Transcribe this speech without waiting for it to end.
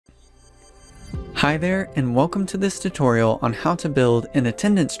Hi there, and welcome to this tutorial on how to build an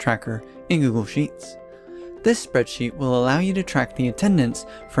attendance tracker in Google Sheets. This spreadsheet will allow you to track the attendance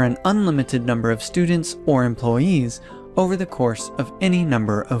for an unlimited number of students or employees over the course of any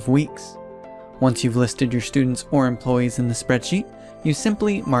number of weeks. Once you've listed your students or employees in the spreadsheet, you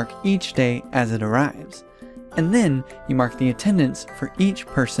simply mark each day as it arrives, and then you mark the attendance for each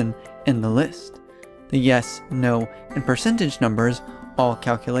person in the list. The yes, no, and percentage numbers all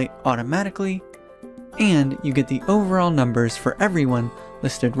calculate automatically, and you get the overall numbers for everyone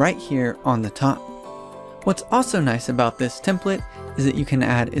listed right here on the top. What's also nice about this template is that you can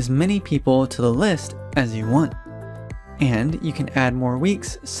add as many people to the list as you want. And you can add more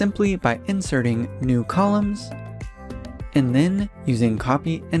weeks simply by inserting new columns and then using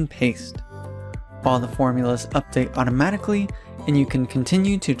copy and paste. All the formulas update automatically, and you can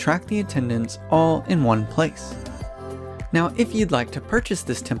continue to track the attendance all in one place. Now, if you'd like to purchase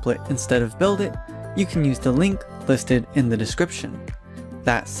this template instead of build it, you can use the link listed in the description.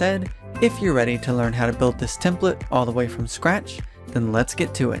 That said, if you're ready to learn how to build this template all the way from scratch, then let's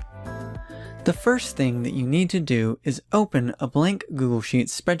get to it. The first thing that you need to do is open a blank Google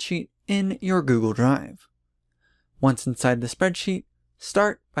Sheets spreadsheet in your Google Drive. Once inside the spreadsheet,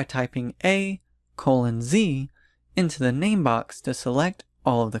 start by typing A:Z into the name box to select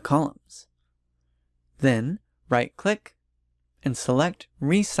all of the columns. Then right-click and select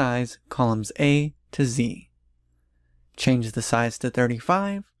Resize columns A to Z. Change the size to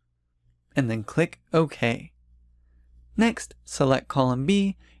 35, and then click OK. Next, select column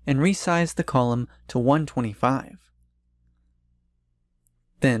B and resize the column to 125.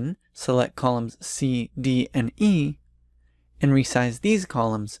 Then, select columns C, D, and E, and resize these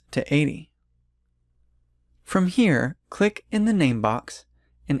columns to 80. From here, click in the name box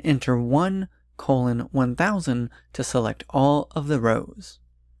and enter 1:1000 to select all of the rows.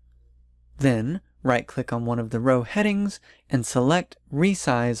 Then, right-click on one of the row headings and select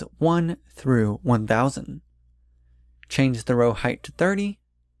Resize 1 through 1000. Change the row height to 30,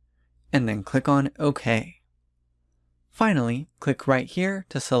 and then click on OK. Finally, click right here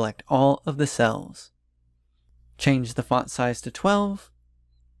to select all of the cells. Change the font size to 12,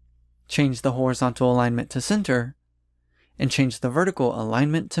 change the horizontal alignment to center, and change the vertical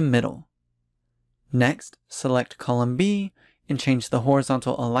alignment to middle. Next, select column B and change the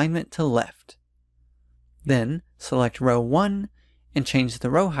horizontal alignment to left. Then, select row 1 and change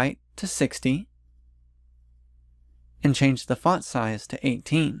the row height to 60, and change the font size to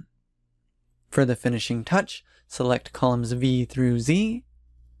 18. For the finishing touch, select columns V through Z,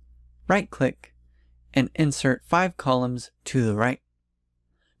 right-click, and insert 5 columns to the right.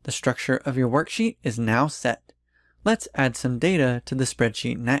 The structure of your worksheet is now set. Let's add some data to the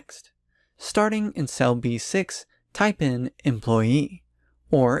spreadsheet next. Starting in cell B6, type in employee,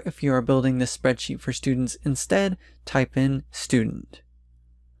 or if you are building this spreadsheet for students instead, type in student.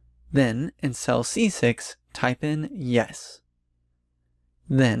 Then in cell C6, type in yes.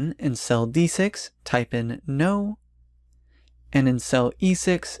 Then in cell D6, type in no, and in cell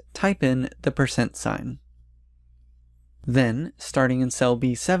E6, type in the %sign. Then, starting in cell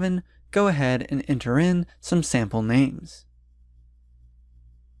B7, go ahead and enter in some sample names.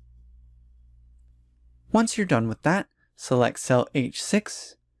 Once you're done with that, select cell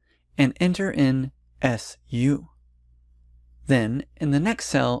H6 and enter in SU. Then, in the next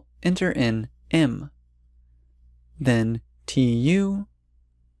cell, enter in M. Then TU,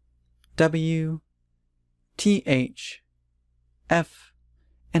 W, TH, F,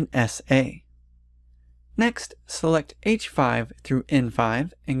 and SA. Next, select H5 through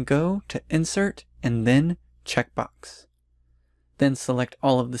N5 and go to Insert and then Checkbox. Then select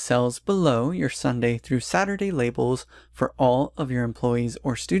all of the cells below your Sunday through Saturday labels for all of your employees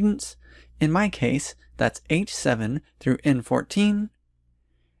or students. In my case, that's H7 through N14.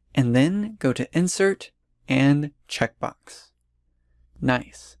 And then go to Insert and Checkbox.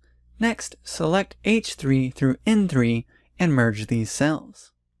 Nice. Next, select H3 through N3 and merge these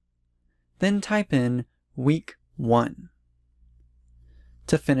cells. Then type in Week 1.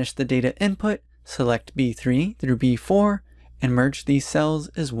 To finish the data input, select B3 through B4 and merge these cells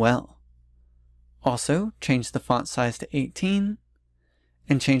as well. Also, change the font size to 18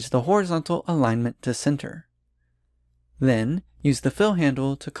 and change the horizontal alignment to center. Then, use the fill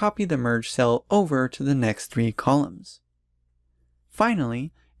handle to copy the merged cell over to the next 3 columns.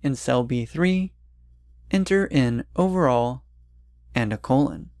 Finally, in cell B3, enter in overall and a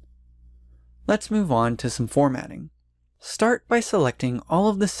colon. Let's move on to some formatting. Start by selecting all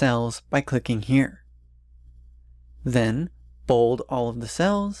of the cells by clicking here. Then, bold all of the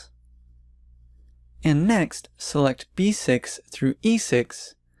cells, and next select B6 through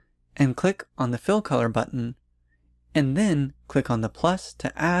E6 and click on the Fill Color button, and then click on the plus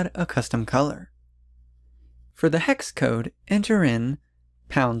to add a custom color. For the hex code, enter in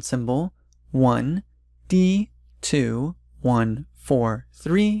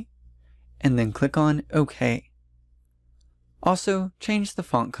 $1D2143, and then click on OK. Also, change the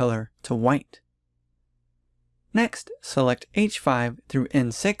font color to white. Next, select H5 through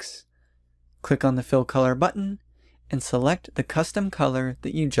N6, click on the Fill Color button, and select the custom color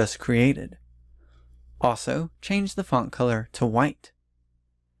that you just created. Also, change the font color to white.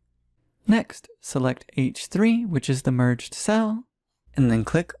 Next, select H3, which is the merged cell, and then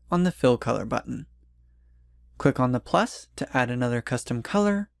click on the Fill Color button. Click on the plus to add another custom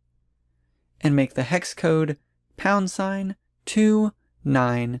color, and make the hex code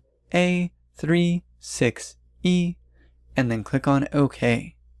 #29A36E, and then click on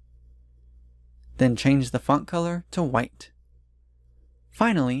OK. Then change the font color to white.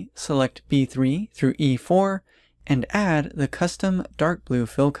 Finally, select B3 through E4 and add the custom dark blue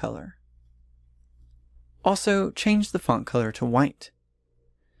fill color. Also, change the font color to white.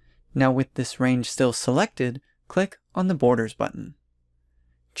 Now with this range still selected, click on the Borders button.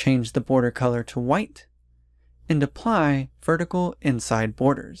 Change the border color to white, and apply vertical inside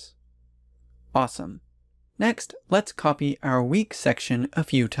borders. Awesome. Next, let's copy our week section a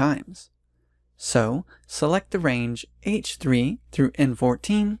few times. So, select the range H3 through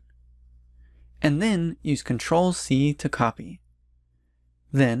N14, and then use Ctrl-C to copy.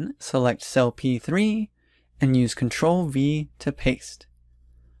 Then, select cell P3, and use Ctrl-V to paste.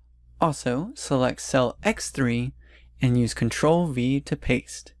 Also, select cell X3, and use Ctrl-V to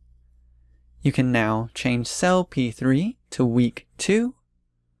paste. You can now change cell P3 to week 2,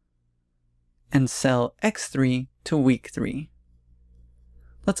 and cell X3 to week 3.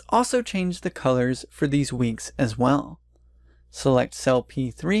 Let's also change the colors for these weeks as well. Select cell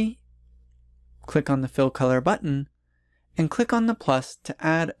P3, click on the Fill Color button, and click on the plus to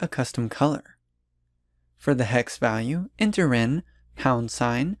add a custom color. For the hex value, enter in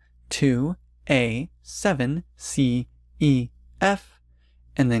 $2A7CEF,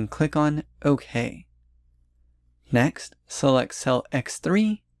 and then click on OK. Next, select cell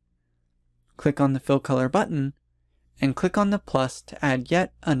X3, click on the Fill Color button, and click on the plus to add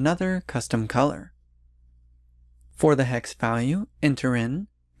yet another custom color. For the hex value, enter in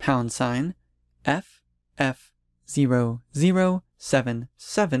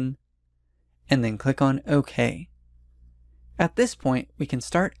 $FF0077, and then click on OK. At this point, we can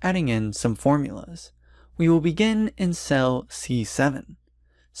start adding in some formulas. We will begin in cell C7.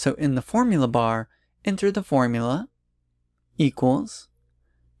 So in the formula bar, enter the formula equals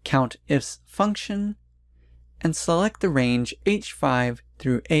countifs function, and select the range H5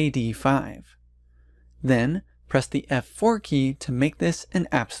 through AD5. Then, press the F4 key to make this an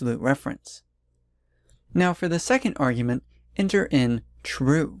absolute reference. Now for the second argument, enter in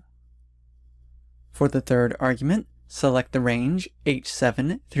true. For the third argument, select the range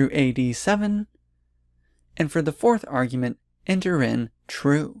H7 through AD7, and for the fourth argument, enter in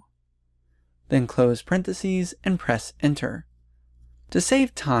true. Then close parentheses and press enter. To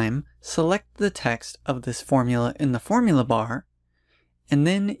save time, select the text of this formula in the formula bar, and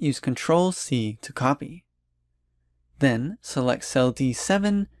then use Ctrl-C to copy. Then select cell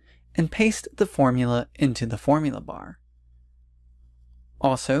D7 and paste the formula into the formula bar.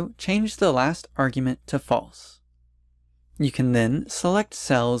 Also, change the last argument to false. You can then select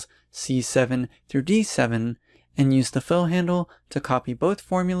cells C7 through D7 and use the fill handle to copy both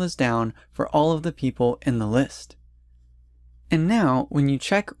formulas down for all of the people in the list. And now, when you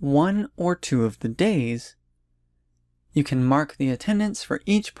check one or two of the days, you can mark the attendance for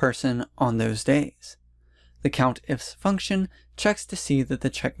each person on those days. The countifs function checks to see that the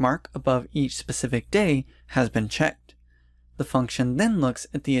check mark above each specific day has been checked. The function then looks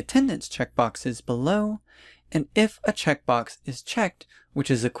at the attendance checkboxes below, and if a checkbox is checked, which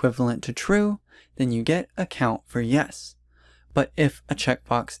is equivalent to true, then you get a count for yes. But if a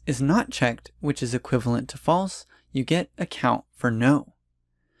checkbox is not checked, which is equivalent to false, you get a count for no.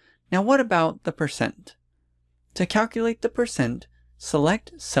 Now what about the percent? To calculate the percent,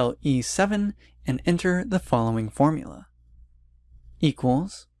 select cell E7 and enter the following formula.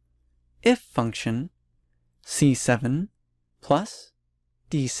 Equals if function C7 plus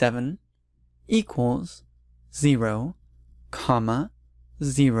D7 equals 0,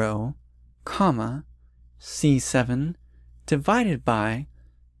 0, C7 divided by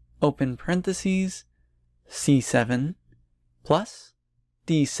open parentheses C7 plus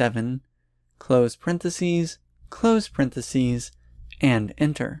D7 close parentheses, and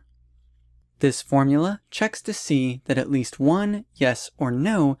enter. This formula checks to see that at least one yes or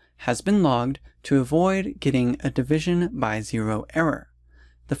no has been logged to avoid getting a division by zero error.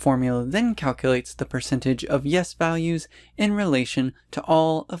 The formula then calculates the percentage of yes values in relation to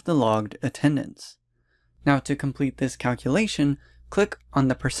all of the logged attendance. Now to complete this calculation, click on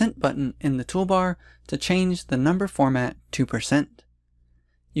the % button in the toolbar to change the number format to %.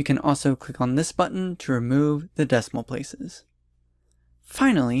 You can also click on this button to remove the decimal places.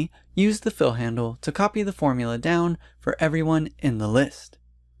 Finally, use the fill handle to copy the formula down for everyone in the list.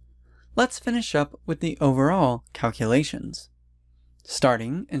 Let's finish up with the overall calculations.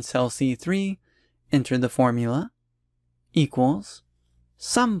 Starting in cell C3, enter the formula equals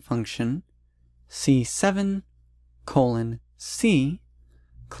sum function C7:C,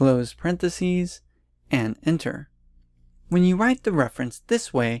 close parentheses, and enter. When you write the reference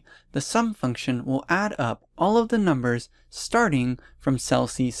this way, the sum function will add up all of the numbers starting from cell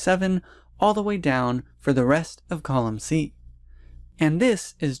C7 all the way down for the rest of column C. And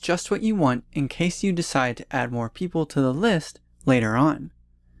this is just what you want in case you decide to add more people to the list later on.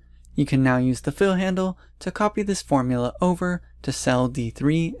 You can now use the fill handle to copy this formula over to cell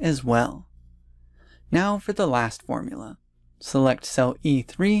D3 as well. Now for the last formula. Select cell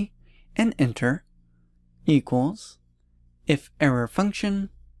E3 and enter equals if error function,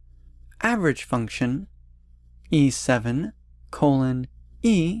 average function, E7:E,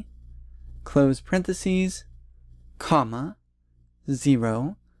 close parentheses, comma,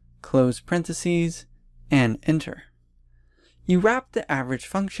 0, close parentheses, and enter. You wrap the average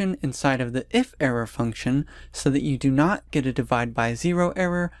function inside of the if error function so that you do not get a divide by zero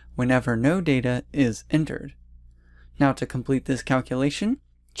error whenever no data is entered. Now to complete this calculation,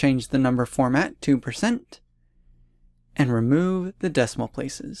 change the number format to % and remove the decimal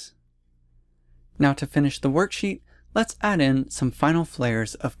places. Now to finish the worksheet, let's add in some final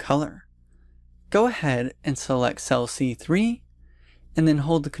flares of color. Go ahead and select cell C3, and then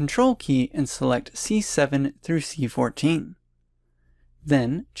hold the Control key and select C7 through C14.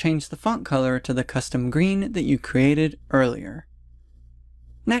 Then change the font color to the custom green that you created earlier.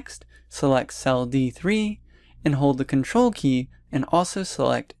 Next, select cell D3 and hold the Control key and also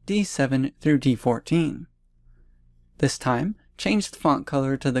select D7 through D14. This time, change the font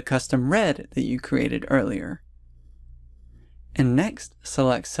color to the custom red that you created earlier. And next,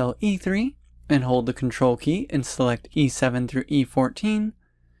 select cell E3 and hold the Control key and select E7 through E14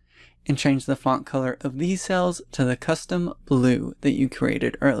 and change the font color of these cells to the custom blue that you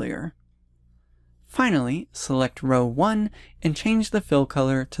created earlier. Finally, select row 1 and change the fill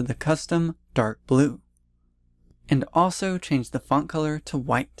color to the custom dark blue. And also change the font color to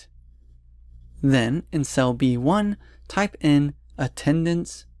white. Then, in cell B1, type in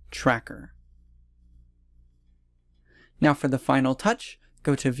attendance tracker. Now for the final touch,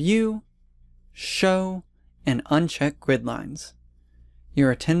 go to View, Show, and uncheck grid lines.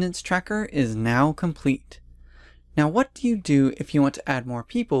 Your attendance tracker is now complete. Now what do you do if you want to add more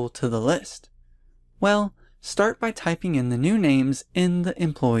people to the list? Well, start by typing in the new names in the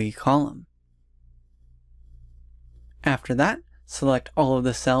employee column. After that, select all of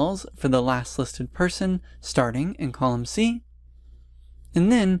the cells for the last listed person starting in column C, and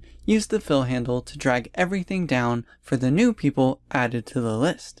then use the fill handle to drag everything down for the new people added to the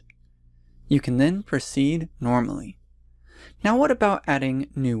list. You can then proceed normally. Now what about adding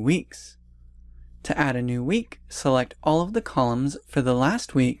new weeks? To add a new week, select all of the columns for the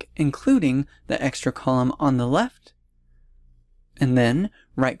last week, including the extra column on the left, and then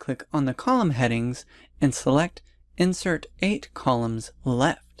right-click on the column headings and select Insert 8 columns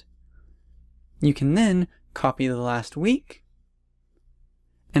left. You can then copy the last week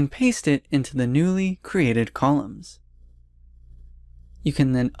and paste it into the newly created columns. You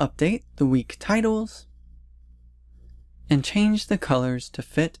can then update the week titles and change the colors to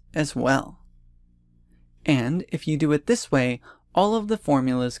fit as well. And if you do it this way, all of the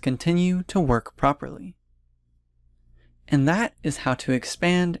formulas continue to work properly. And that is how to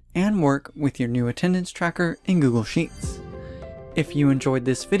expand and work with your new attendance tracker in Google Sheets. If you enjoyed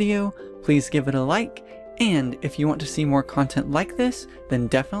this video, please give it a like, and if you want to see more content like this, then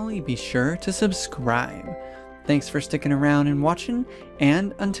definitely be sure to subscribe. Thanks for sticking around and watching,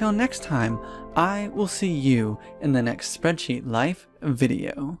 and until next time, I will see you in the next Spreadsheet Life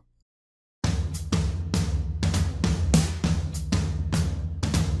video.